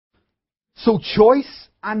So choice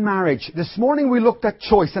and marriage. This morning we looked at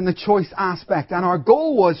choice and the choice aspect, and our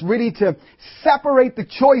goal was really to separate the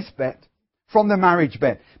choice bit from the marriage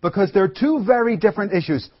bit, because they're two very different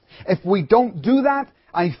issues. If we don't do that,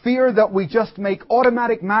 I fear that we just make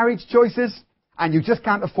automatic marriage choices, and you just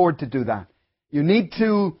can't afford to do that. You need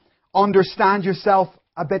to understand yourself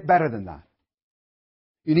a bit better than that.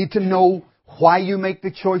 You need to know why you make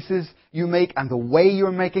the choices you make and the way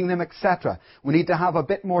you're making them, etc. We need to have a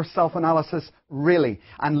bit more self-analysis, really,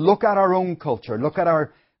 and look at our own culture, look at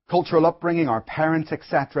our cultural upbringing, our parents,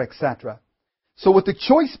 etc., etc. So with the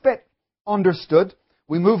choice bit understood,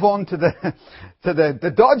 we move on to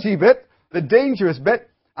the dodgy bit, the dangerous bit,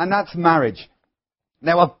 and that's marriage.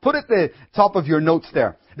 Now, I'll put at the top of your notes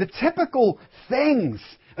there the typical things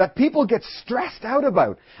that people get stressed out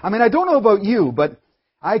about. I mean, I don't know about you, but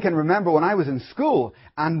I can remember when I was in school,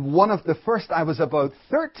 and I was about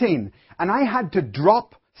 13, and I had to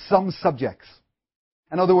drop some subjects.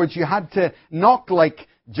 In other words, you had to knock, like,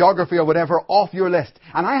 geography or whatever off your list,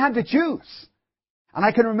 and I had to choose. And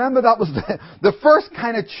I can remember that was the first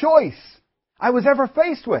kind of choice I was ever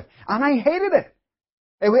faced with, and I hated it.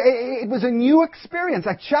 It was a new experience,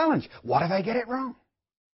 a challenge. What if I get it wrong?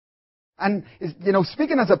 And,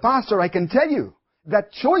 speaking as a pastor, I can tell you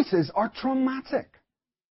that choices are traumatic.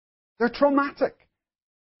 They're traumatic.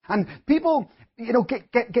 And people,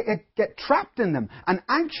 get trapped in them and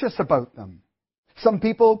anxious about them. Some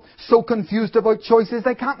people so confused about choices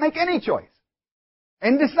they can't make any choice.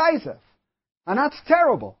 Indecisive. And that's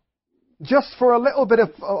terrible. Just for a little bit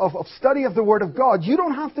of study of the Word of God, you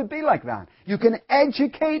don't have to be like that. You can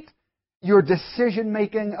educate your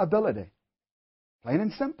decision-making ability. Plain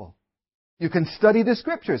and simple. You can study the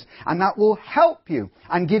Scriptures, and that will help you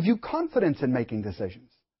and give you confidence in making decisions.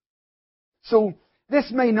 So, this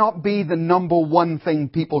may not be the number one thing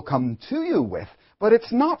people come to you with, but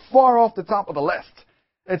it's not far off the top of the list.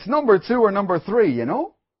 It's number 2 or number 3,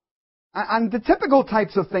 And the typical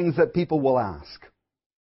types of things that people will ask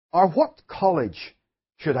are, what college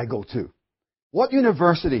should I go to? What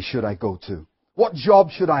university should I go to? What job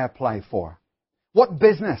should I apply for? What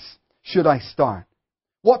business should I start?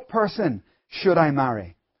 What person should I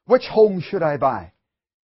marry? Which home should I buy?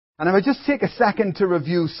 And I would just take a second to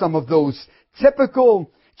review some of those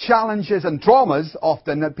typical challenges and traumas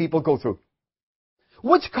often that people go through.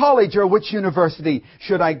 Which college or which university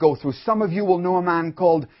should I go through? Some of you will know a man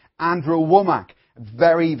called Andrew Womack.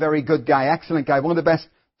 Very, very good guy, excellent guy, one of the best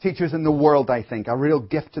teachers in the world, I think, a real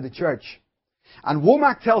gift to the church. And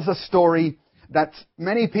Womack tells a story that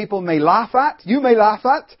many people may laugh at, you may laugh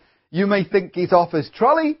at, you may think he's off his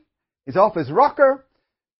trolley, he's off his rocker.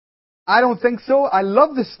 I don't think so. I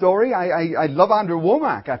love this story. I love Andrew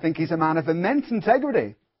Womack. I think he's a man of immense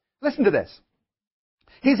integrity. Listen to this.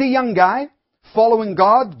 He's a young guy, following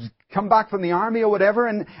God, come back from the army or whatever,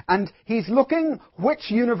 and he's looking which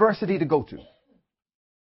university to go to.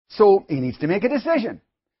 So he needs to make a decision.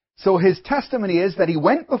 So his testimony is that he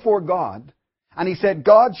went before God, and he said,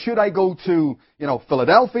 God, should I go to,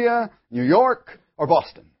 Philadelphia, New York, or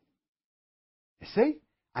Boston? You see?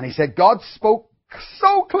 And he said, God spoke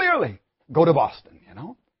so clearly, go to Boston,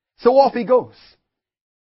 So off he goes.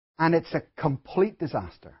 And it's a complete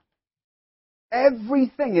disaster.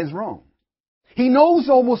 Everything is wrong. He knows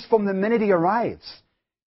almost from the minute he arrives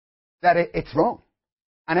that it's wrong.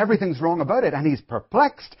 And everything's wrong about it. And he's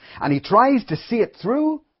perplexed. And he tries to see it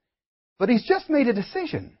through. But he's just made a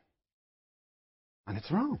decision. And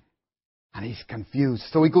it's wrong. And he's confused.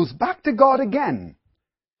 So he goes back to God again.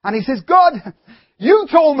 And he says, God, you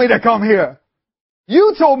told me to come here.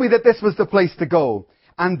 You told me that this was the place to go.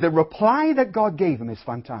 And the reply that God gave him is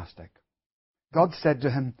fantastic. God said to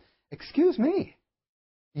him, excuse me,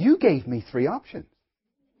 you gave me 3 options.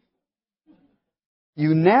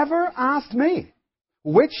 You never asked me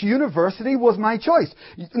which university was my choice.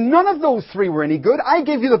 None of those 3 were any good. I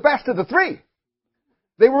gave you the best of the 3.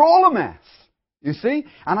 They were all a mess. You see?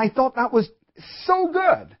 And I thought that was so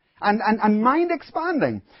good. And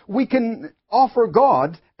mind-expanding. We can offer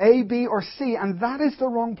God A, B, or C, and that is the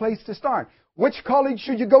wrong place to start. Which college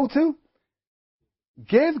should you go to?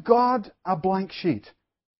 Give God a blank sheet.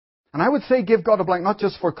 And I would say give God a blank, not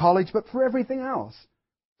just for college, but for everything else.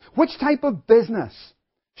 Which type of business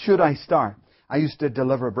should I start? I used to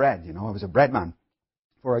deliver bread, I was a bread man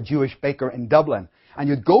for a Jewish baker in Dublin. And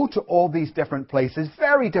you'd go to all these different places,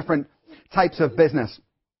 very different types of business.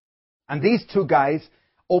 And these 2 guys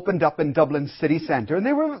opened up in Dublin city centre, and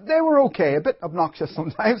they were okay, a bit obnoxious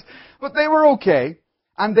sometimes, but they were okay.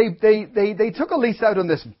 And they took a lease out on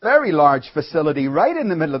this very large facility right in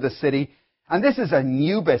the middle of the city, and this is a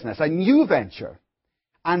new business, a new venture.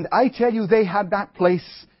 And I tell you, they had that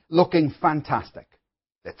place looking fantastic.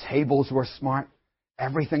 The tables were smart.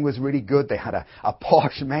 Everything was really good. They had a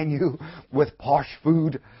posh menu with posh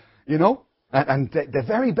food, you know, and the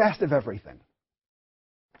very best of everything.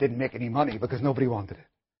 Didn't make any money because nobody wanted it.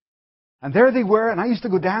 And there they were, and I used to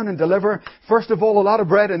go down and deliver, first of all, a lot of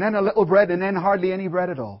bread, and then a little bread, and then hardly any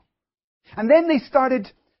bread at all. And then they started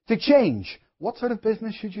to change. What sort of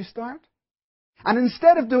business should you start? And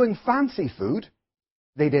instead of doing fancy food,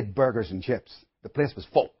 they did burgers and chips. The place was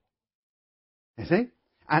full. You see?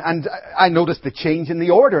 And I noticed the change in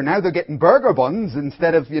the order. Now they're getting burger buns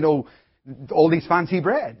instead of, all these fancy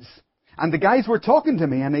breads. And the guys were talking to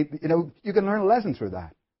me, and you can learn a lesson through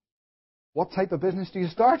that. What type of business do you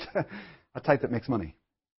start? A type that makes money.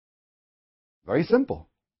 Very simple.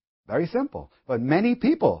 Very simple. But many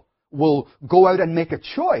people will go out and make a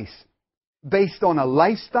choice based on a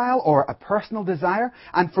lifestyle or a personal desire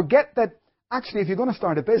and forget that actually if you're going to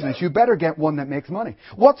start a business, you better get one that makes money.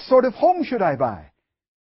 What sort of home should I buy?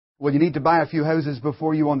 Well, you need to buy a few houses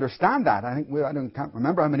before you understand that. I can't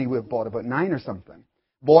remember how many we've bought, about 9 or something.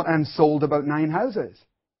 Bought and sold about 9 houses.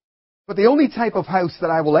 But the only type of house that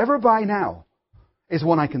I will ever buy now is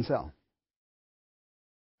one I can sell.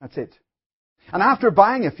 That's it. And after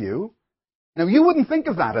buying a few, now you wouldn't think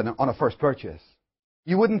of that on a first purchase.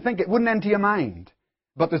 You wouldn't think, it wouldn't enter your mind.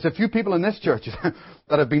 But there's a few people in this church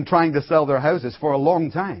that have been trying to sell their houses for a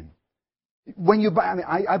long time. When you buy,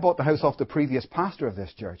 I bought the house off the previous pastor of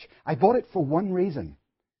this church. I bought it for one reason.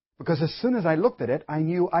 Because as soon as I looked at it, I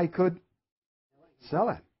knew I could sell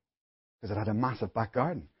it. Because it had a massive back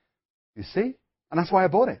garden. You see? And that's why I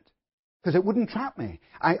bought it. Because it wouldn't trap me.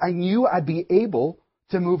 I knew I'd be able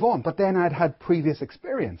to move on. But then I'd had previous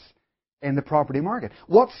experience in the property market.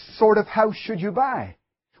 What sort of house should you buy?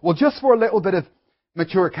 Well, just for a little bit of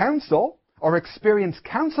mature counsel or experienced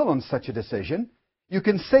counsel on such a decision, you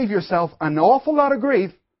can save yourself an awful lot of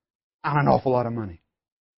grief and an awful lot of money.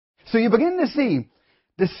 So you begin to see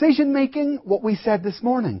decision making, what we said this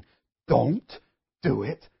morning. Don't do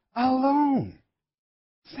it alone.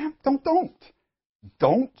 Sam, don't.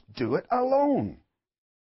 Don't do it alone.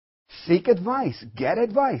 Seek advice.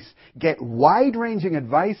 Get wide-ranging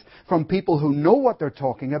advice from people who know what they're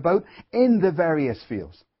talking about in the various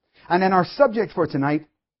fields. And then our subject for tonight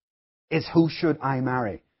is, who should I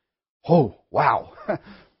marry? Oh, wow.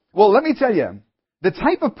 Well, let me tell you, the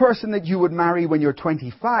type of person that you would marry when you're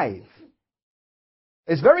 25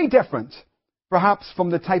 is very different, perhaps, from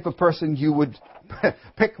the type of person you would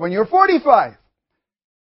pick when you're 45.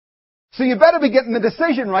 So you better be getting the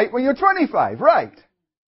decision right when you're 25, right?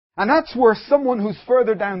 And that's where someone who's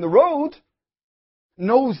further down the road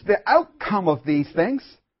knows the outcome of these things.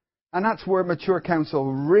 And that's where mature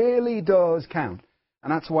counsel really does count.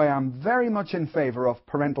 And that's why I'm very much in favor of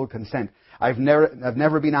parental consent. I've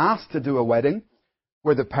never been asked to do a wedding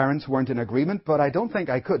where the parents weren't in agreement, but I don't think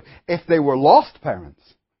I could. If they were lost parents,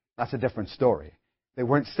 that's a different story. They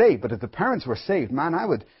weren't saved, but if the parents were saved, man,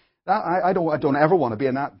 I don't ever want to be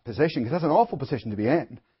in that position, because that's an awful position to be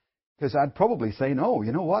in. Because I'd probably say, no,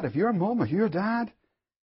 you know what, if your mom or your dad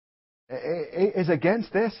is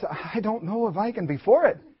against this, I don't know if I can be for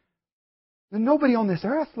it. Nobody on this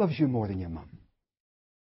earth loves you more than your mom.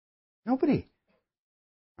 Nobody.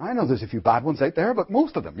 I know there's a few bad ones out there, but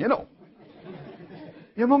most of them,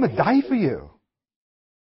 Your mom would die for you.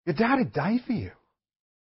 Your dad would die for you.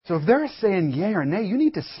 So if they're saying yay or nay, you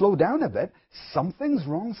need to slow down a bit. Something's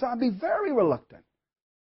wrong, so I'd be very reluctant.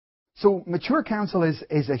 So mature counsel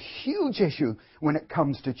is a huge issue when it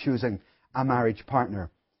comes to choosing a marriage partner.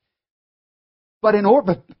 But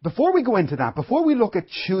before we go into that, before we look at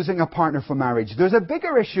choosing a partner for marriage, there's a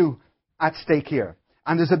bigger issue at stake here.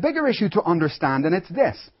 And there's a bigger issue to understand, and it's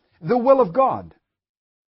this: the will of God.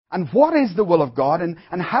 And what is the will of God, and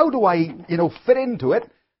how do I, fit into it?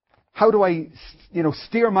 How do I,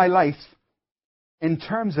 steer my life in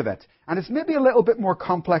terms of it? And it's maybe a little bit more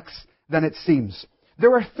complex than it seems.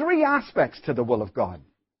 There are 3 aspects to the will of God.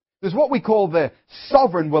 There's what we call the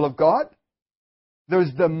sovereign will of God.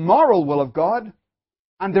 There's the moral will of God.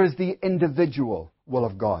 And there's the individual will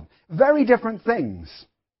of God. Very different things.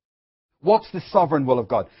 What's the sovereign will of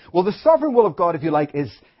God? Well, the sovereign will of God, if you like,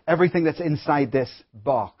 is everything that's inside this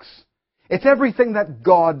box. It's everything that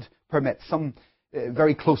God permits.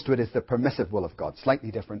 Very close to it is the permissive will of God.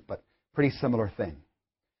 Slightly different, but pretty similar thing.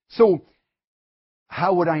 So,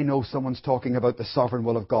 how would I know someone's talking about the sovereign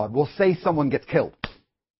will of God? Well, say someone gets killed.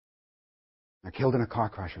 They're killed in a car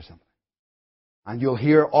crash or something. And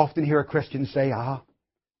you'll often hear a Christian say,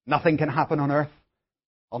 nothing can happen on earth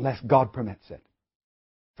unless God permits it.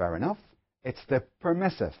 Fair enough. It's the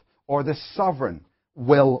permissive or the sovereign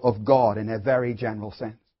will of God in a very general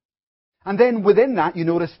sense. And then within that, you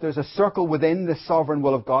notice there's a circle within the sovereign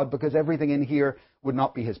will of God, because everything in here would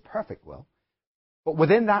not be his perfect will. But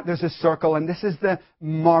within that, there's a circle, and this is the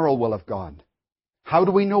moral will of God. How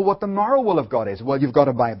do we know what the moral will of God is? Well, you've got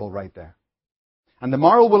a Bible right there. And the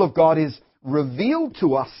moral will of God is revealed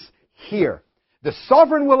to us here. The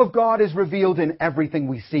sovereign will of God is revealed in everything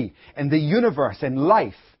we see, in the universe, in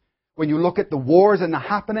life. When you look at the wars and the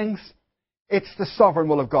happenings, it's the sovereign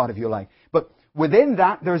will of God, if you like. But within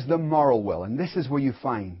that, there's the moral will, and this is where you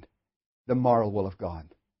find the moral will of God.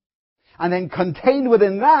 And then contained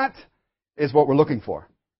within that is what we're looking for.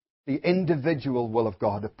 The individual will of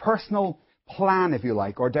God, the personal plan, if you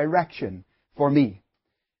like, or direction for me.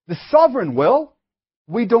 The sovereign will,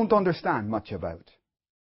 we don't understand much about.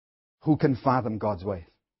 Who can fathom God's ways?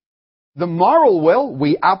 The moral will,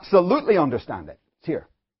 we absolutely understand it. It's here.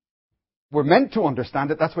 We're meant to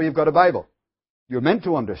understand it. That's why you've got a Bible. You're meant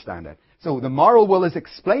to understand it. So the moral will is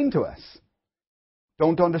explained to us.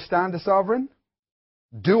 Don't understand the sovereign?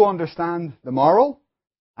 Do understand the moral?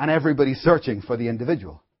 And everybody's searching for the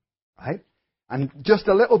individual. Right? And just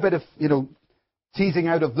a little bit of, teasing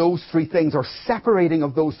out of those three things, or separating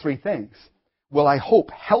of those three things, will, I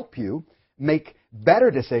hope, help you make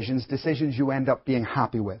better decisions you end up being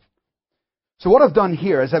happy with. So what I've done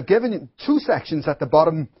here is I've given you two sections at the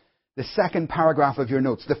bottom, the second paragraph of your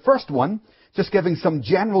notes. The first one, just giving some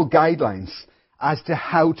general guidelines as to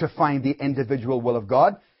how to find the individual will of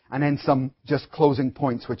God, and then some just closing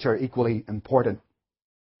points which are equally important.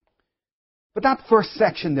 But that first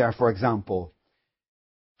section there, for example,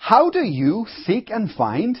 how do you seek and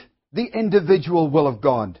find the individual will of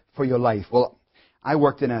God for your life? Well, I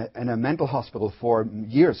worked in a mental hospital for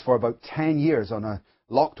years, for about 10 years, on a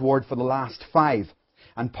locked ward for the last 5.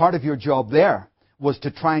 And part of your job there was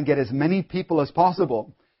to try and get as many people as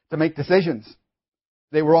possible to make decisions.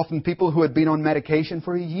 They were often people who had been on medication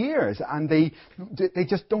for years, and they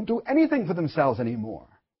just don't do anything for themselves anymore.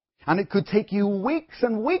 And it could take you weeks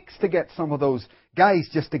and weeks to get some of those guys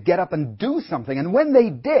just to get up and do something. And when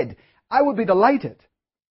they did, I would be delighted,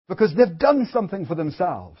 because they've done something for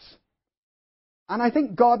themselves. And I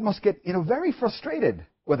think God must get, very frustrated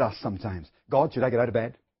with us sometimes. God, should I get out of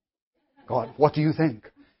bed? God, what do you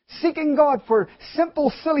think? Seeking God for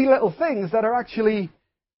simple, silly little things that are actually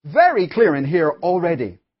very clear in here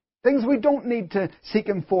already. Things we don't need to seek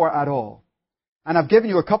Him for at all. And I've given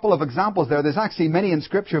you a couple of examples there. There's actually many in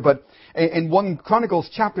Scripture, but in 1 Chronicles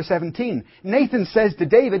chapter 17, Nathan says to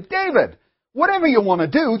David, David, whatever you want to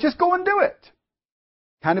do, just go and do it.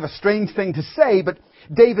 Kind of a strange thing to say, but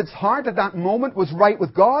David's heart at that moment was right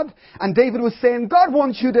with God, and David was saying, God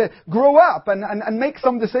wants you to grow up and make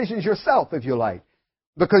some decisions yourself, if you like,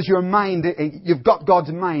 because your mind, you've got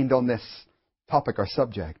God's mind on this topic or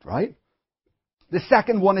subject, right? The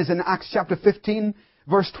second one is in Acts chapter 15,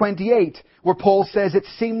 verse 28, where Paul says it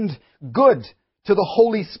seemed good to the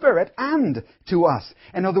Holy Spirit and to us.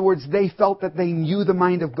 In other words, they felt that they knew the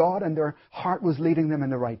mind of God and their heart was leading them in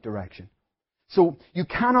the right direction. So you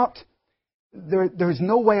cannot, there's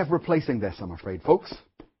no way of replacing this, I'm afraid, folks.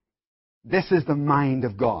 This is the mind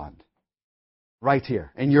of God, right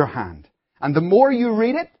here, in your hand. And the more you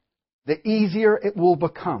read it, the easier it will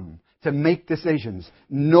become to make decisions,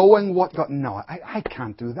 knowing what God... No, I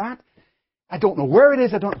can't do that. I don't know where it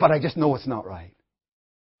is, but I just know it's not right.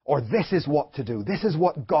 Or this is what to do. This is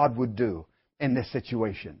what God would do in this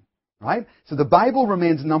situation. Right? So the Bible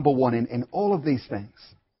remains number one in all of these things.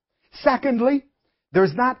 Secondly,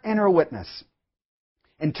 there's that inner witness.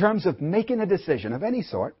 In terms of making a decision of any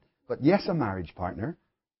sort, but yes, a marriage partner,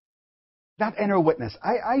 that inner witness,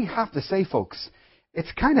 I have to say, folks,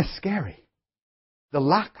 it's kind of scary. The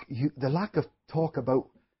lack of talk about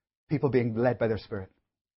people being led by their Spirit.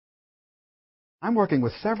 I'm working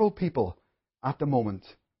with several people at the moment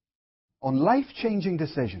on life-changing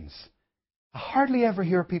decisions. I hardly ever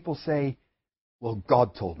hear people say, well,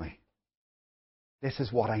 God told me. This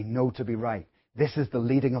is what I know to be right. This is the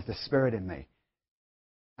leading of the Spirit in me.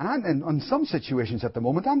 And on some situations at the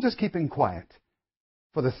moment, I'm just keeping quiet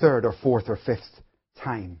for the third or fourth or fifth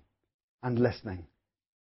time and listening.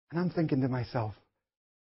 And I'm thinking to myself,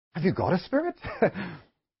 have you got a Spirit?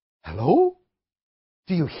 Hello?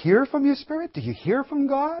 Do you hear from your Spirit? Do you hear from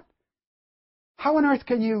God? How on earth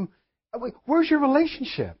can you... Where's your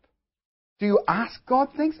relationship? Do you ask God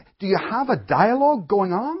things? Do you have a dialogue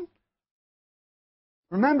going on?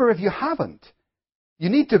 Remember, if you haven't, you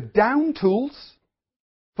need to down tools,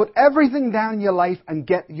 put everything down in your life and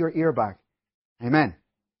get your ear back. Amen.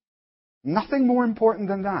 Nothing more important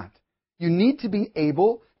than that. You need to be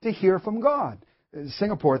able to hear from God.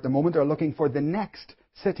 Singapore at the moment are looking for the next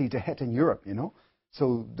city to hit in Europe,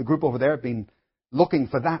 So the group over there have been looking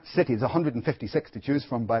for that city. There's 156 to choose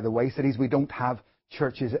from, by the way, cities we don't have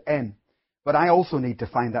churches in. But I also need to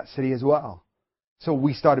find that city as well. So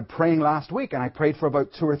we started praying last week, and I prayed for about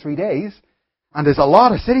 2 or 3 days. And there's a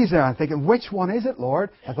lot of cities there. I'm thinking, which one is it,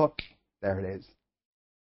 Lord? I thought, there it is.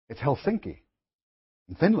 It's Helsinki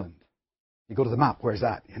in Finland. You go to the map, where's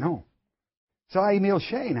that? You know. So I emailed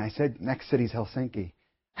Shane. I said, next city's Helsinki.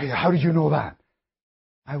 He said, how did you know that?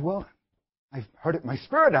 I've heard it in my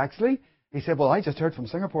spirit, actually. He said, well, I just heard from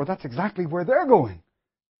Singapore. That's exactly where they're going.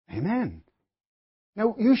 Amen.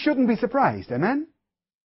 Now, you shouldn't be surprised. Amen?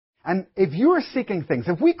 And if you're seeking things,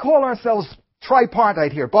 if we call ourselves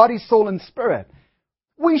tripartite here, body, soul, and spirit,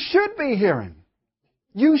 we should be hearing.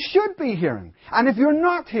 You should be hearing. And if you're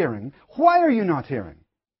not hearing, why are you not hearing?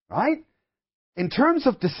 Right? In terms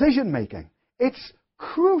of decision making, it's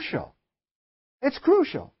crucial. It's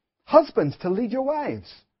crucial. Husbands, to lead your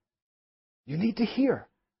wives. You need to hear.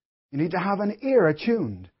 You need to have an ear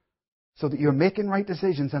attuned so that you're making right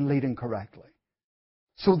decisions and leading correctly.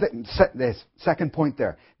 So this second point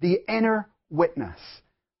there, the inner witness.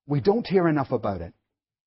 We don't hear enough about it.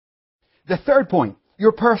 The third point,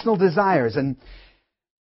 your personal desires. And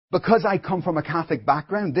because I come from a Catholic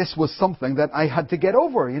background, this was something that I had to get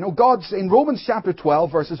over. You know, God's, in Romans chapter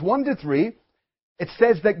 12, verses 1 to 3, it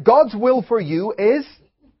says that God's will for you is,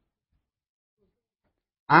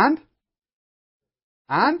 and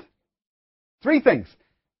 3 things.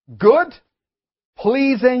 Good,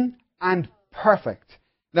 pleasing, and perfect.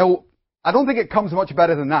 Now, I don't think it comes much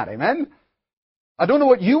better than that, amen? I don't know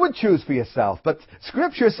what you would choose for yourself, but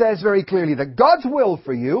Scripture says very clearly that God's will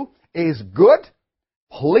for you is good,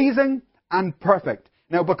 pleasing, and perfect.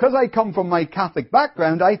 Now, because I come from my Catholic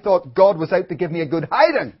background, I thought God was out to give me a good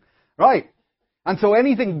hiding. Right? And so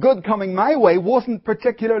anything good coming my way wasn't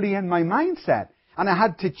particularly in my mindset. And I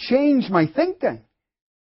had to change my thinking.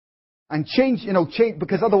 And change,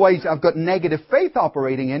 because otherwise I've got negative faith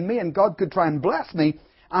operating in me, and God could try and bless me,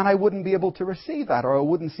 and I wouldn't be able to receive that, or I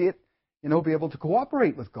wouldn't see it, be able to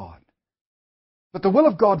cooperate with God. But the will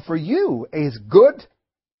of God for you is good,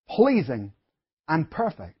 pleasing, and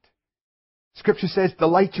perfect. Scripture says,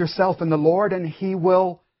 delight yourself in the Lord, and He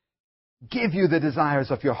will give you the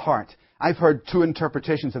desires of your heart. I've heard 2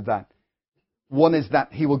 interpretations of that. One is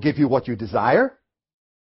that He will give you what you desire.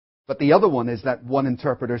 But the other one is that one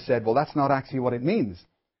interpreter said, well, that's not actually what it means.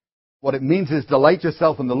 What it means is delight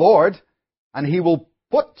yourself in the Lord, and He will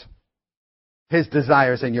put His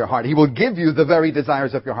desires in your heart. He will give you the very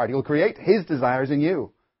desires of your heart. He will create His desires in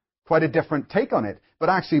you. Quite a different take on it. But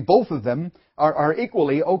actually, both of them are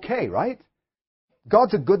equally okay, right?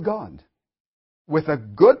 God's a good God with a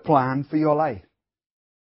good plan for your life.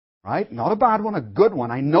 Right? Not a bad one, a good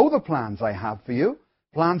one. I know the plans I have for you.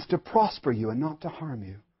 Plans to prosper you and not to harm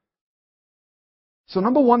you. So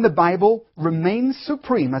number 1, the Bible remains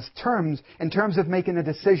supreme in terms of making a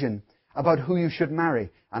decision about who you should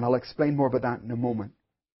marry. And I'll explain more about that in a moment.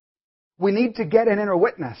 We need to get an inner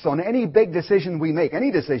witness on any big decision we make,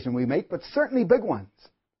 but certainly big ones.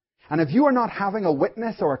 And if you are not having a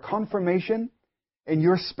witness or a confirmation in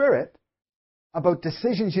your spirit about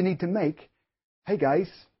decisions you need to make, hey guys,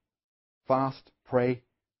 fast, pray,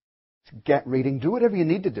 get reading, do whatever you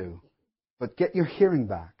need to do, but get your hearing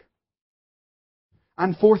back.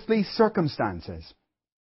 And fourthly, circumstances.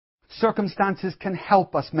 Circumstances can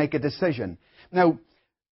help us make a decision. Now,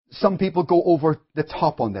 some people go over the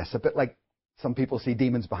top on this, a bit like some people see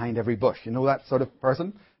demons behind every bush. You know that sort of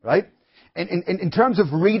person, right? In terms of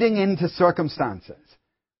reading into circumstances,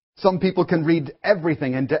 some people can read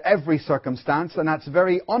everything into every circumstance, and that's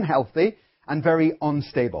very unhealthy and very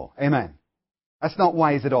unstable. Amen. That's not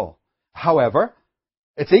wise at all. However,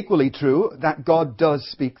 it's equally true that God does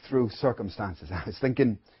speak through circumstances. I was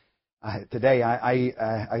thinking today,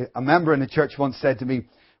 a member in the church once said to me,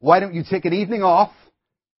 why don't you take an evening off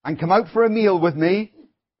and come out for a meal with me,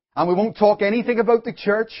 and we won't talk anything about the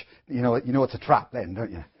church. You know it's a trap then,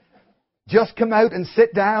 don't you? Just come out and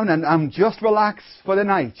sit down and just relax for the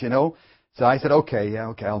night, So I said, okay,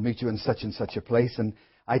 I'll meet you in such and such a place. And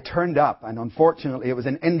I turned up, and unfortunately it was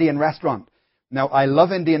an Indian restaurant. Now, I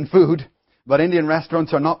love Indian food, but Indian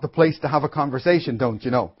restaurants are not the place to have a conversation, don't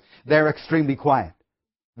you know? They're extremely quiet.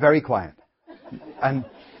 Very quiet. And,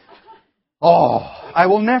 I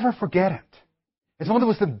will never forget it. It's one of the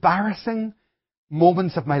most embarrassing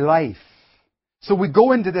moments of my life. So we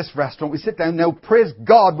go into this restaurant, we sit down. Now, praise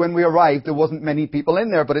God, when we arrived, there wasn't many people in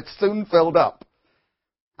there, but it soon filled up.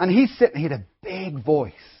 And he's sitting, he had a big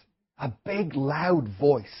voice, a big, loud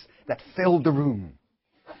voice that filled the room.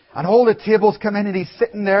 And all the tables come in, and he's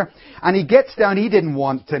sitting there, and he gets down. He didn't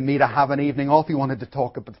want me to have an evening off. He wanted to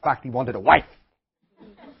talk about the fact he wanted a wife.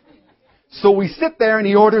 So we sit there and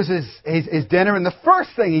he orders his dinner, and the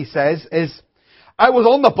first thing he says is, "I was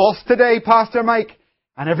on the bus today, Pastor Mike."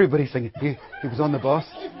 And everybody's thinking, he was on the bus?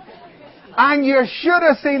 And you should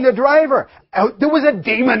have seen the driver. There was a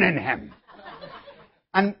demon in him.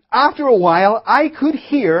 And after a while, I could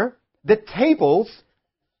hear the tables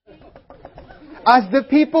as the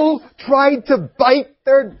people tried to bite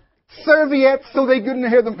their serviettes so they couldn't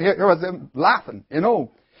hear them. Here was them laughing, you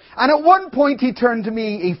know. And at one point he turned to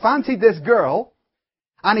me, he fancied this girl,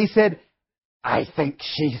 and he said, "I think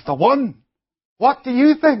she's the one. What do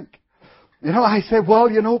you think?" You know, I said,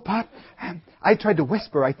 "Well, you know, Pat," I tried to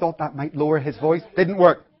whisper. I thought that might lower his voice. Didn't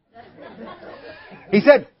work. He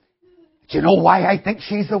said, "Do you know why I think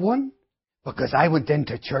she's the one? Because I went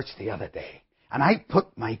into church the other day, and I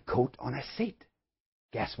put my coat on a seat.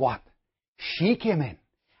 Guess what? She came in,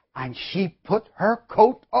 and she put her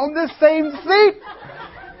coat on the same seat."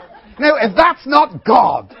 Now, if that's not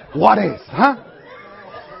God, what is, huh?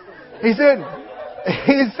 He said,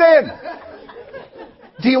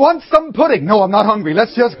 "Do you want some pudding?" "No, I'm not hungry.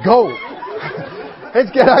 Let's just go. Let's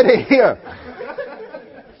get out of here."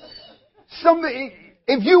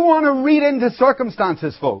 If you want to read into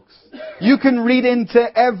circumstances, folks, you can read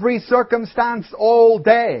into every circumstance all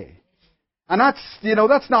day. And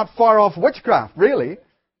that's not far off witchcraft, really.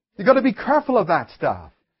 You've got to be careful of that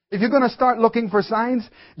stuff. If you're going to start looking for signs,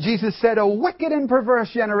 Jesus said, "A wicked and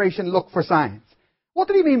perverse generation look for signs." What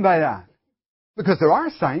did he mean by that? Because there are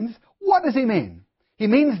signs. What does he mean? He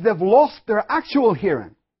means they've lost their actual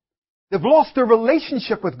hearing. They've lost their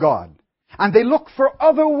relationship with God. And they look for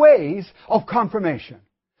other ways of confirmation.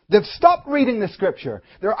 They've stopped reading the Scripture.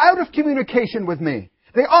 They're out of communication with me.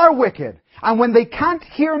 They are wicked. And when they can't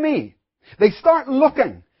hear me, they start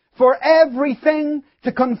looking for everything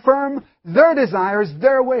to confirm their desires,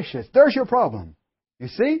 their wishes. There's your problem. You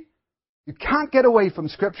see? You can't get away from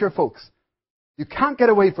Scripture, folks. You can't get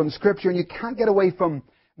away from Scripture, and you can't get away from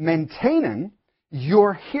maintaining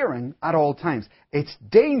your hearing at all times. It's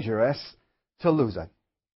dangerous to lose it.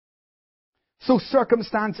 So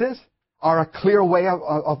circumstances are a clear way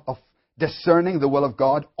of discerning the will of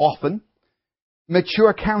God often.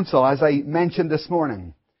 Mature counsel, as I mentioned this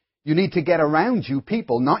morning. You need to get around you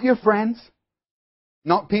people, not your friends,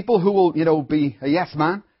 not people who will, be a yes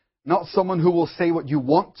man, not someone who will say what you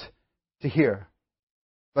want to hear,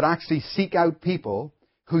 but actually seek out people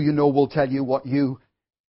who will tell you what you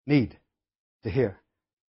need to hear.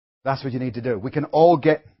 That's what you need to do. We can all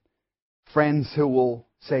get friends who will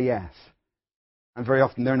say yes. And very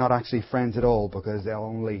often they're not actually friends at all because they'll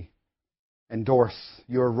only endorse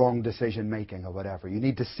your wrong decision making or whatever. You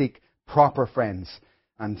need to seek proper friends.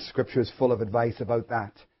 And Scripture is full of advice about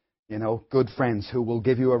that. Good friends who will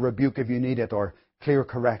give you a rebuke if you need it or clear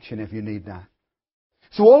correction if you need that.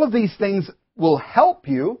 So all of these things will help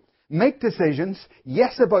you make decisions,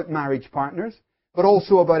 yes, about marriage partners, but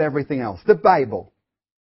also about everything else. The Bible.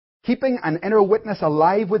 Keeping an inner witness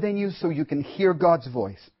alive within you so you can hear God's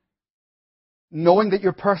voice. Knowing that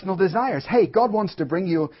your personal desires. Hey, God wants to bring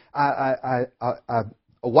you a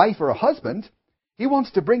wife or a husband. He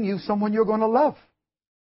wants to bring you someone you're going to love.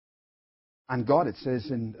 And God, it says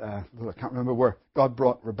in, I can't remember where, God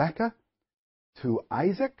brought Rebekah to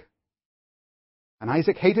Isaac. And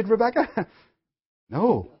Isaac hated Rebekah?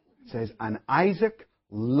 No. It says, and Isaac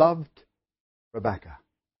loved Rebekah.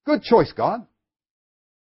 Good choice, God.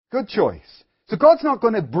 Good choice. So God's not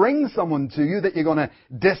going to bring someone to you that you're going to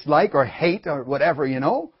dislike or hate or whatever,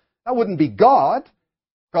 That wouldn't be God.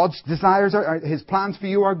 God's desires, His plans for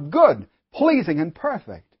you are good, pleasing, and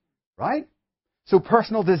perfect. Right? So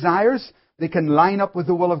personal desires, they can line up with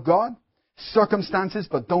the will of God. Circumstances,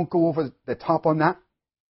 but don't go over the top on that.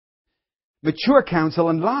 Mature counsel,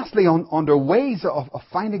 and lastly, under ways of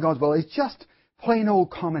finding God's will, is just plain old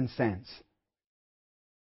common sense.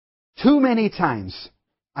 Too many times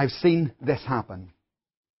I've seen this happen.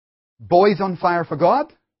 Boys on fire for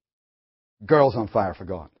God, girls on fire for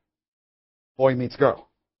God. Boy meets girl.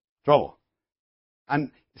 Trouble. And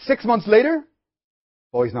 6 months later,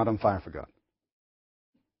 boy's not on fire for God.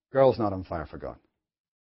 Girl's not on fire for God.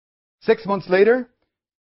 6 months later,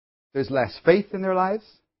 there's less faith in their lives,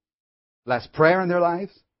 less prayer in their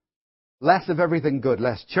lives, less of everything good,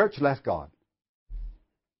 less church, less God.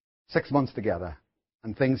 6 months together,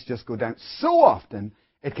 and things just go down. So often,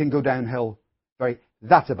 it can go downhill.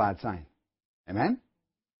 That's a bad sign. Amen?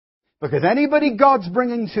 Because anybody God's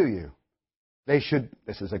bringing to you,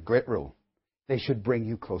 this is a great rule, they should bring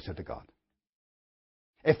you closer to God.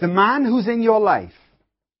 If the man who's in your life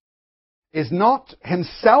is not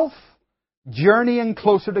himself journeying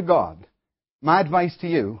closer to God, my advice to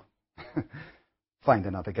you, find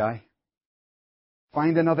another guy.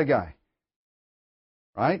 Find another guy.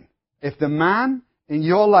 Right? If the man in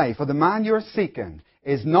your life or the man you're seeking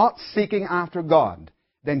is not seeking after God,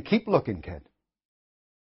 then keep looking, kid.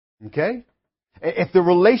 Okay? If the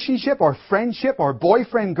relationship or friendship or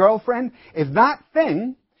boyfriend, girlfriend, if that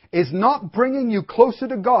thing is not bringing you closer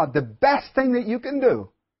to God, the best thing that you can do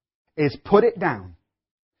is put it down.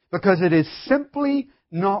 Because it is simply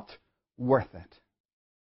not worth it.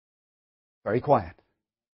 Very quiet.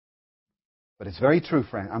 But it's very true,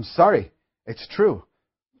 friend. I'm sorry. It's true.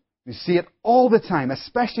 You see it all the time,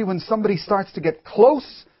 especially when somebody starts to get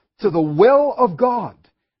close to the will of God.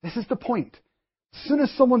 This is the point. As soon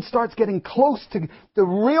as someone starts getting close to the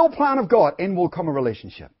real plan of God, in will come a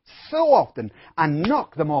relationship. So often, and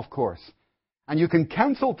knock them off course. And you can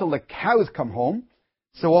counsel till the cows come home.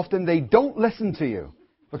 So often they don't listen to you.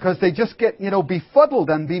 Because they just get, befuddled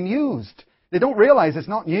and bemused. They don't realize it's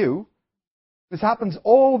not you. This happens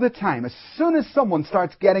all the time. As soon as someone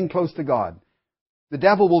starts getting close to God, the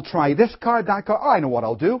devil will try this card, that card. Oh, I know what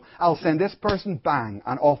I'll do. I'll send this person, bang,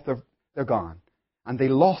 and off they're gone. And they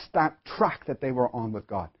lost that track that they were on with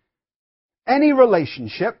God. Any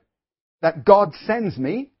relationship that God sends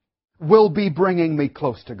me will be bringing me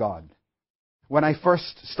close to God. When I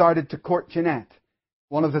first started to court Jeanette,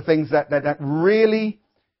 one of the things that really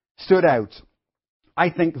stood out,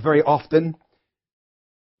 I think very often,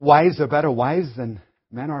 wives are better wives than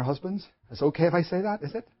men are husbands. It's okay if I say that,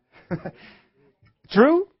 is it?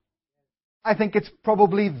 True? I think it's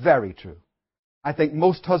probably very true. I think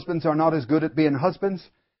most husbands are not as good at being husbands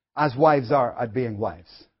as wives are at being wives.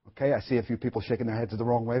 Okay, I see a few people shaking their heads the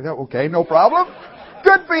wrong way there. Okay, no problem.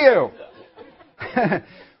 Good for you.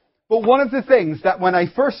 But one of the things that when I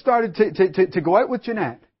first started to go out with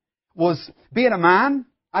Jeanette was being a man,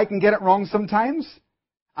 I can get it wrong sometimes,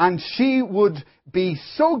 and she would be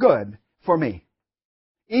so good for me.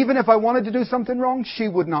 Even if I wanted to do something wrong, she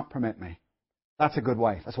would not permit me. That's a good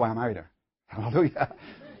wife. That's why I married her. Hallelujah.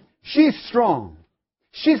 She's strong.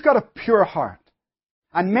 She's got a pure heart.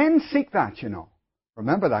 And men seek that,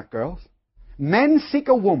 Remember that, girls. Men seek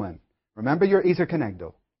a woman. Remember your Ezer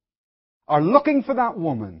Kenegdo. Are looking for that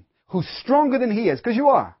woman who's stronger than he is. Because you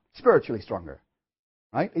are. Spiritually stronger.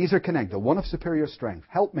 Right? Ezer Kenegdo. One of superior strength.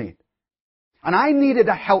 Helpmate. And I needed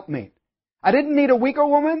a helpmate. I didn't need a weaker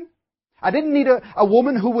woman. I didn't need a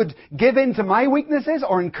woman who would give in to my weaknesses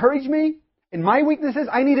or encourage me in my weaknesses.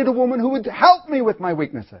 I needed a woman who would help me with my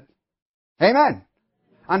weaknesses. Amen.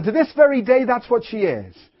 And to this very day, that's what she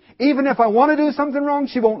is. Even if I want to do something wrong,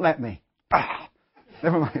 she won't let me.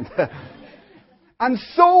 Never mind. And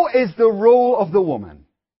so is the role of the woman.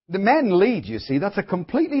 The men lead, you see. That's a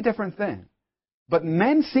completely different thing. But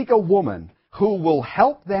men seek a woman who will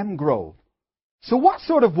help them grow. So what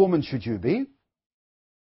sort of woman should you be?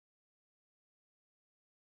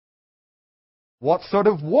 What sort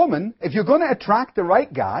of woman, if you're going to attract the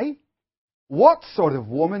right guy, what sort of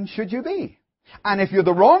woman should you be? And if you're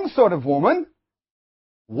the wrong sort of woman,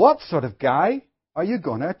 what sort of guy are you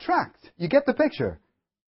going to attract? You get the picture.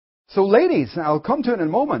 So ladies, I'll come to it in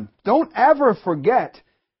a moment, don't ever forget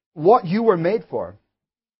what you were made for.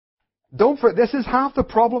 This is half the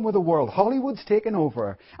problem with the world. Hollywood's taken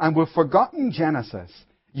over, and we've forgotten Genesis.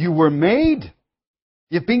 You were made,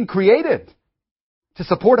 you've been created to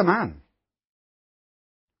support a man.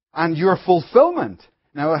 And your fulfillment.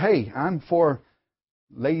 Now, hey, I'm for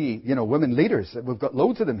women leaders. We've got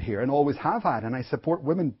loads of them here and always have had. And I support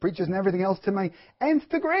women preachers and everything else to my nth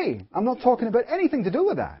degree. I'm not talking about anything to do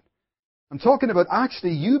with that. I'm talking about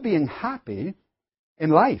actually you being happy in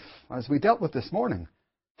life, as we dealt with this morning.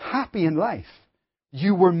 Happy in life.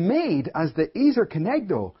 You were made as the Ezer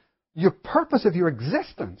Kenegdo. Your purpose of your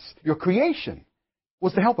existence, your creation,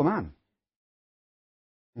 was to help a man.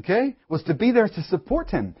 Okay? Was to be there to support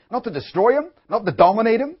him. Not to destroy him. Not to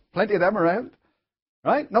dominate him. Plenty of them around.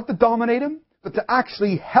 Right? Not to dominate him. But to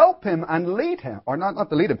actually help him and lead him. Or not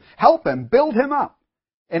to lead him. Help him. Build him up.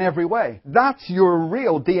 In every way. That's your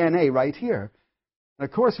real DNA right here. And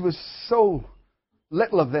of course, it was so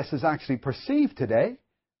little of this is actually perceived today.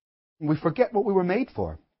 And we forget what we were made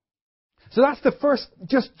for. So that's the first,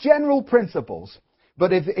 just general principles.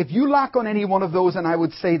 But if you lack on any one of those, and I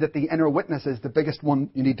would say that the inner witness is the biggest one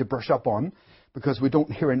you need to brush up on, because we don't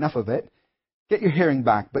hear enough of it, get your hearing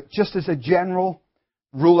back. But just as a general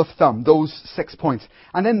rule of thumb, those 6 points.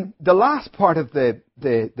 And then the last part of the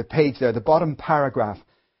page there, the bottom paragraph,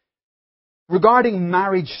 regarding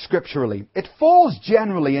marriage scripturally, it falls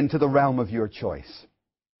generally into the realm of your choice.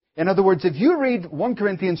 In other words, if you read 1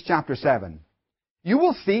 Corinthians chapter 7, you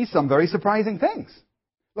will see some very surprising things.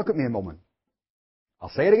 Look at me a moment. I'll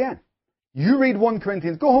say it again. You read 1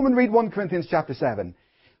 Corinthians, go home and read 1 Corinthians chapter 7.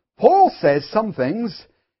 Paul says some things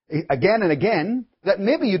again and again that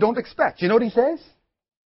maybe you don't expect. You know what he says?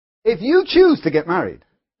 If you choose to get married,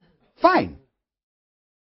 fine.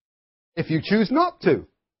 If you choose not to,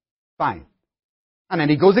 fine. And then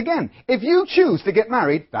he goes again. If you choose to get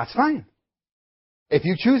married, that's fine. If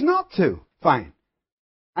you choose not to, fine.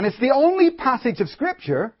 And it's the only passage of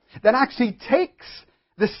Scripture that actually takes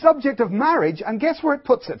the subject of marriage and guess where it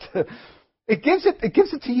puts it? It gives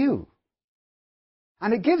it to you.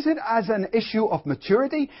 And it gives it as an issue of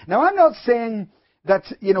maturity. Now, I'm not saying that,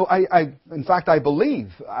 in fact, I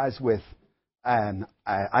believe, as with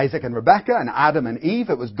Isaac and Rebekah and Adam and Eve,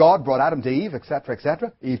 it was God brought Adam to Eve,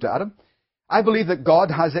 etc., Eve to Adam. I believe that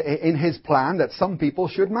God has in His plan that some people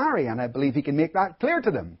should marry, and I believe He can make that clear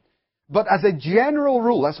to them. But as a general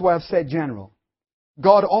rule, that's why I've said general,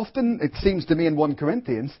 God often, it seems to me in 1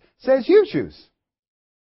 Corinthians, says, you choose.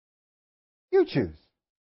 You choose.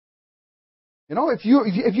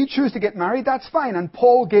 If you choose to get married, that's fine. And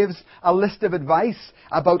Paul gives a list of advice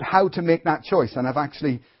about how to make that choice. And I've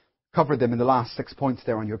actually covered them in the last 6 points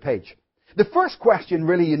there on your page. The first question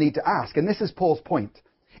really you need to ask, and this is Paul's point,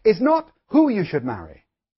 is not who you should marry.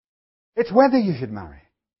 It's whether you should marry.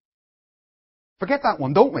 Forget that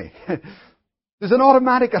one, don't we? There's an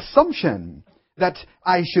automatic assumption that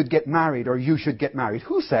I should get married or you should get married.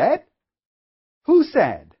 Who said? Who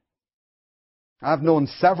said? I've known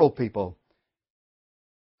several people.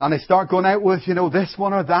 And they start going out with, this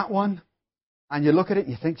one or that one. And you look at it and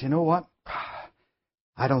you think, you know what?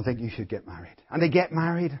 I don't think you should get married. And they get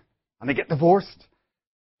married. And they get divorced.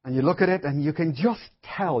 And you look at it and you can just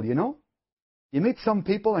tell, You meet some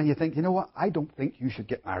people and you think, you know what? I don't think you should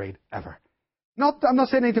get married ever. I'm not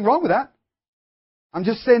saying anything wrong with that. I'm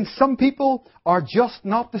just saying some people are just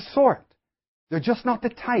not the sort. They're just not the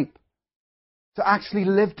type to actually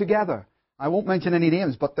live together. I won't mention any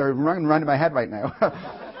names, but they're running around in my head right now.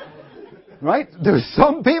 Right? There's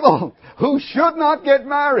some people who should not get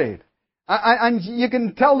married. And you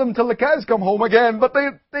can tell them till the cows come home again, but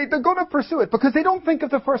they're going to pursue it because they don't think of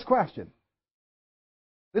the first question.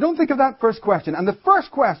 They don't think of that first question. And the first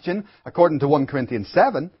question, according to 1 Corinthians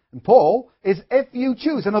 7, and Paul, is if you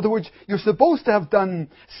choose. In other words, you're supposed to have done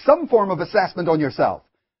some form of assessment on yourself.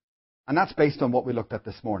 And that's based on what we looked at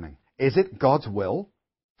this morning. Is it God's will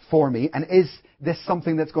for me? And is this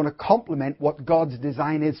something that's going to complement what God's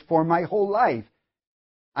design is for my whole life?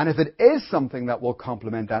 And if it is something that will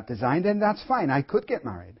complement that design, then that's fine. I could get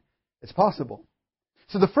married. It's possible.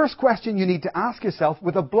 So the first question you need to ask yourself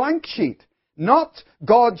with a blank sheet, not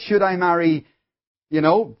God, should I marry,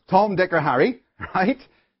 Tom, Dick, or Harry, right?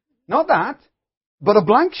 Not that, but a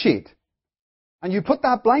blank sheet. And you put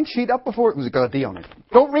that blank sheet up before, it was got a D on it.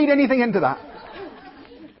 Don't read anything into that.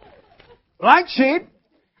 Blank sheet,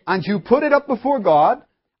 and you put it up before God,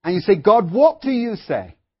 and you say, God, what do you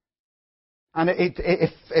say? And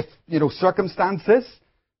if circumstances,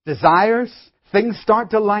 desires, things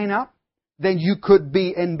start to line up, then you could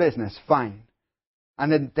be in business. Fine.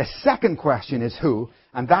 And then the second question is who,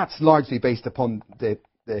 and that's largely based upon the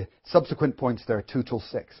subsequent points there, 2 till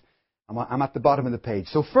 6. I'm at the bottom of the page.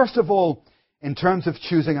 So first of all, in terms of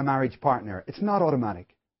choosing a marriage partner, it's not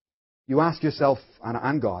automatic. You ask yourself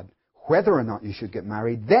and God whether or not you should get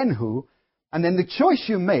married, then who, and then the choice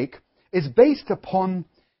you make is based upon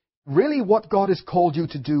really what God has called you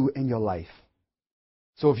to do in your life.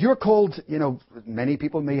 So if you're called, many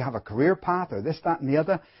people may have a career path or this, that, and the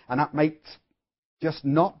other, and that might just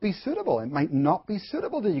not be suitable. It might not be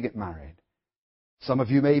suitable that you get married. Some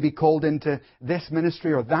of you may be called into this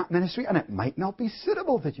ministry or that ministry, and it might not be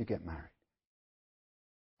suitable that you get married.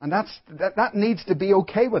 And that needs to be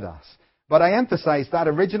okay with us. But I emphasize that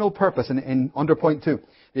original purpose in under point 2.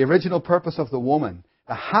 The original purpose of the woman,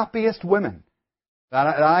 the happiest women that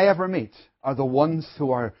I ever meet are the ones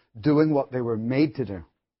who are doing what they were made to do,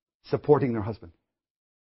 supporting their husband.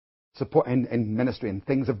 Support in ministry and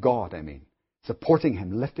things of God, I mean. Supporting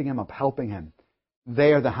him, lifting him up, helping him.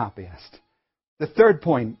 They are the happiest. The third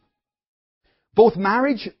point, both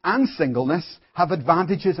marriage and singleness have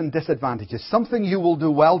advantages and disadvantages. Something you will do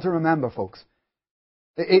well to remember, folks.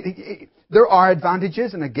 There are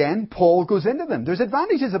advantages, and again, Paul goes into them. There's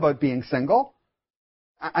advantages about being single.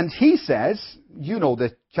 And he says, you know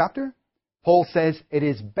the chapter, Paul says it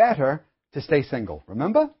is better to stay single.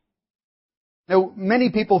 Remember? Now,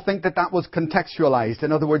 many people think that was contextualized.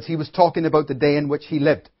 In other words, he was talking about the day in which he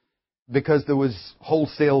lived, because there was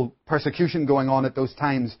wholesale persecution going on at those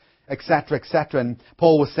times, etc., etc. And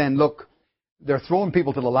Paul was saying, look, they're throwing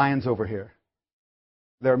people to the lions over here.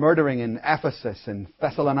 They're murdering in Ephesus and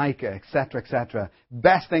Thessalonica, etc., etc.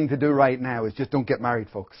 Best thing to do right now is just don't get married,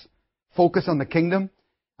 folks. Focus on the kingdom.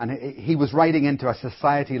 And he was writing into a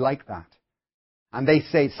society like that. And they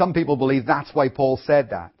say, some people believe that's why Paul said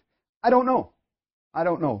that. I don't know. I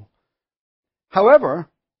don't know. However,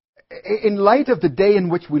 in light of the day in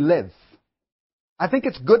which we live, I think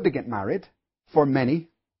it's good to get married for many.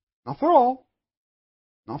 Not for all.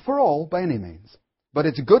 Not for all by any means. But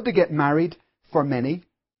it's good to get married for many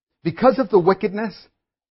because of the wickedness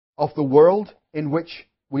of the world in which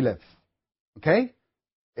we live. Okay?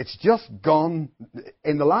 It's just gone.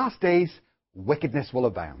 In the last days, wickedness will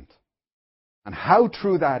abound. And how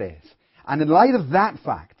true that is. And in light of that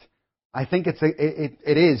fact, I think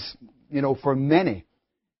it is, for many,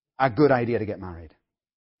 a good idea to get married.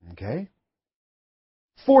 Okay?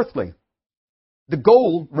 Fourthly, the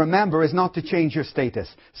goal, remember, is not to change your status.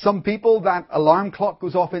 Some people, that alarm clock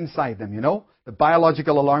goes off inside them, The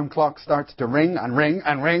biological alarm clock starts to ring and ring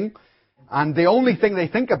and ring. And the only thing they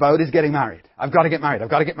think about is getting married. I've got to get married. I've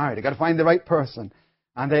got to get married. I've got to find the right person.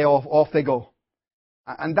 And off they go.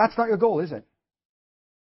 And that's not your goal, is it?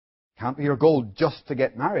 Can't be your goal just to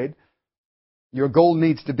get married. Your goal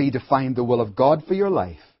needs to be to find the will of God for your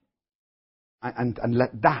life. And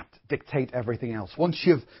let that dictate everything else. Once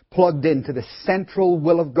you've plugged into the central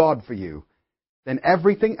will of God for you, then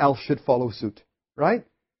everything else should follow suit. Right?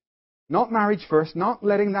 Not marriage first, not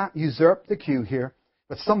letting that usurp the cue here.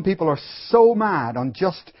 But some people are so mad on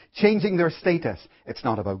just changing their status. It's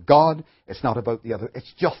not about God. It's not about the other.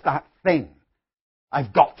 It's just that thing.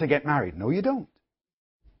 I've got to get married. No, you don't.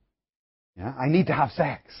 Yeah, I need to have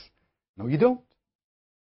sex. No, you don't.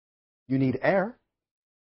 You need air.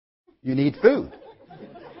 You need food.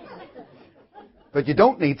 But you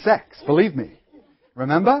don't need sex, believe me.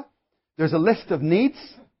 Remember, there's a list of needs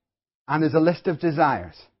and there's a list of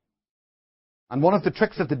desires. And one of the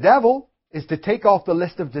tricks of the devil is to take off the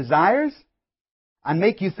list of desires and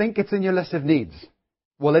make you think it's in your list of needs.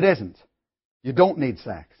 Well, it isn't. You don't need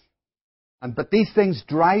sex. But these things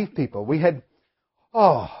drive people. We had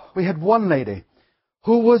one lady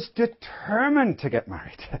who was determined to get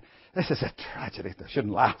married. This is a tragedy. I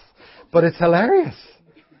shouldn't laugh. But it's hilarious.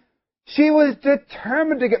 She was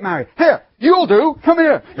determined to get married. Here, you'll do. Come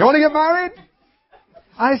here. You want to get married?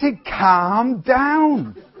 I said, calm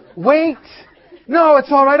down. Wait. No,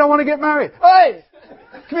 it's all right. I want to get married. Hey!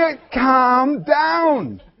 Come here. Calm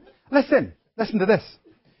down. Listen to this.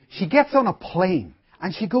 She gets on a plane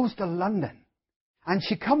and she goes to London. And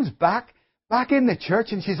she comes back in the church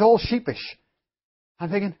and she's all sheepish. I'm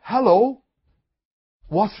thinking, hello?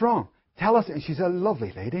 What's wrong? Tell us. And she's a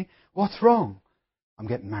lovely lady. What's wrong? I'm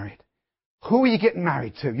getting married. Who are you getting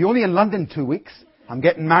married to? You're only in London 2 weeks. I'm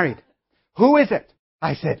getting married. Who is it?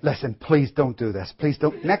 I said, listen, please don't do this. Please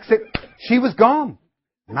don't. Next thing, she was gone.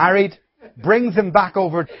 Married. Brings him back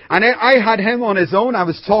over. And I had him on his own. I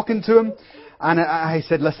was talking to him. And I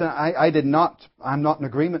said, listen, I'm not in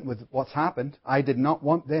agreement with what's happened. I did not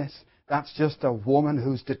want this. That's just a woman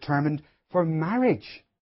who's determined for marriage.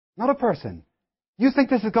 Not a person. You think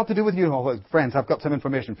this has got to do with you? Oh, friends, I've got some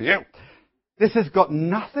information for you. This has got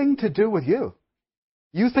nothing to do with you.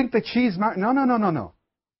 You think that she's married? No.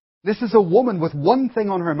 This is a woman with one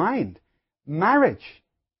thing on her mind. Marriage.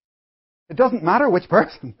 It doesn't matter which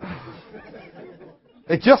person.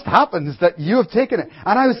 It just happens that you have taken it.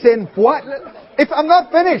 And I was saying, what? If I'm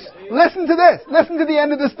not finished, listen to this. Listen to the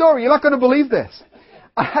end of the story. You're not going to believe this.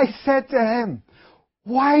 I said to him,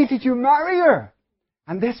 why did you marry her?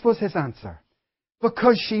 And this was his answer.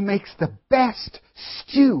 Because she makes the best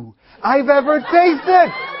stew I've ever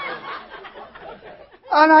tasted.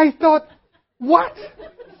 And I thought, what?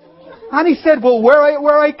 And he said, well,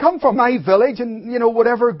 where I come from, my village and,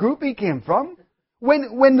 whatever group he came from.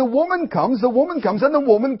 When the woman comes and the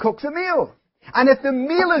woman cooks a meal. And if the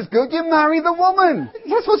meal is good, you marry the woman.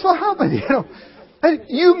 That's what's what happened, And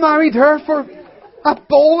you married her for a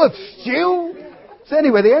bowl of stew. So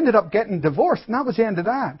anyway, they ended up getting divorced, and that was the end of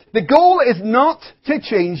that. The goal is not to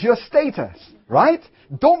change your status, right?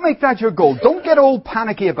 Don't make that your goal. Don't get all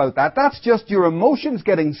panicky about that. That's just your emotions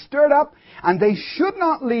getting stirred up, and they should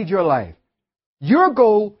not lead your life. Your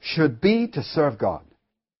goal should be to serve God.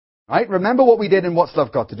 Right? Remember what we did and what's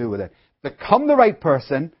love got to do with it. Become the right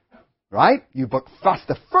person, right? That's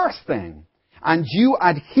the first thing. And you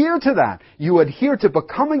adhere to that. You adhere to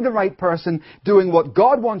becoming the right person, doing what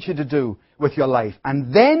God wants you to do with your life.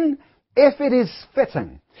 And then, if it is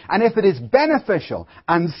fitting, and if it is beneficial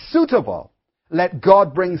and suitable, let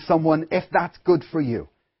God bring someone if that's good for you.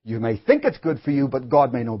 You may think it's good for you, but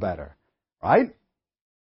God may know better. Right?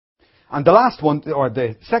 And the last one, or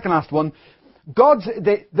the second last one,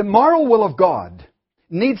 the moral will of God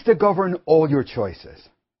needs to govern all your choices.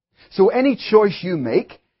 So any choice you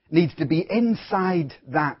make needs to be inside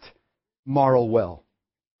that moral will.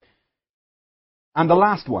 And the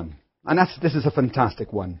last one, And this is a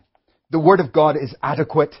fantastic one. The Word of God is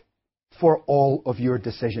adequate for all of your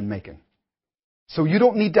decision making. So you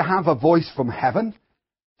don't need to have a voice from heaven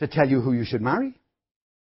to tell you who you should marry.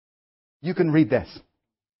 You can read this.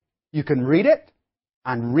 You can read it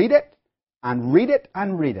and read it and read it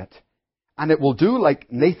and read it. And it will do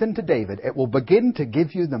like Nathan to David. It will begin to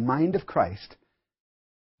give you the mind of Christ.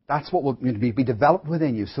 That's what will be developed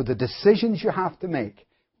within you. So the decisions you have to make,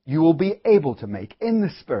 you will be able to make in the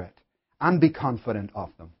Spirit and be confident of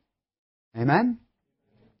them. Amen?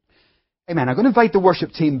 Amen. I'm going to invite the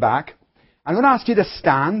worship team back. I'm going to ask you to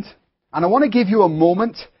stand. And I want to give you a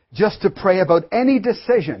moment just to pray about any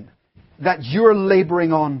decision that you're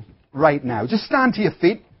laboring on right now. Just stand to your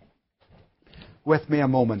feet with me a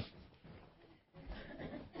moment.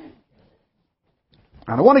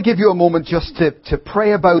 And I want to give you a moment just to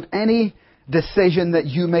pray about any decision that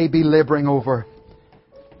you may be laboring over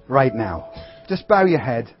right now. Just bow your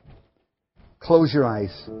head. Close your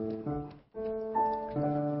eyes.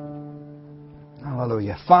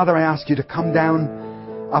 Hallelujah. Father, I ask you to come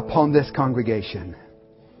down upon this congregation.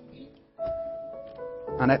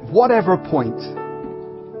 And at whatever point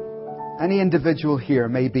any individual here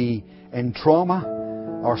may be in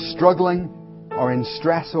trauma or struggling or in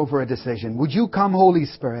stress over a decision, would you come, Holy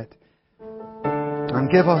Spirit,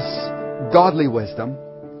 and give us godly wisdom,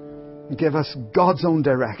 give us God's own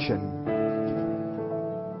direction,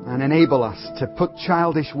 and enable us to put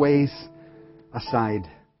childish ways aside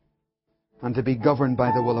and to be governed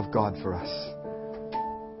by the will of God for us.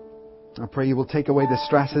 I pray you will take away the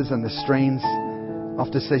stresses and the strains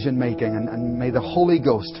of decision making, and may the Holy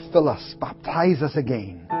Ghost fill us, baptize us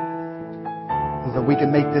again, so that we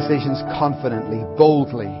can make decisions confidently,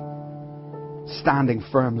 boldly, standing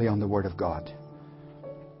firmly on the Word of God.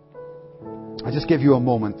 I just give you a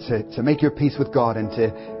moment to make your peace with God and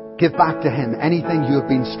to give back to Him anything you have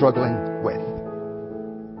been struggling with.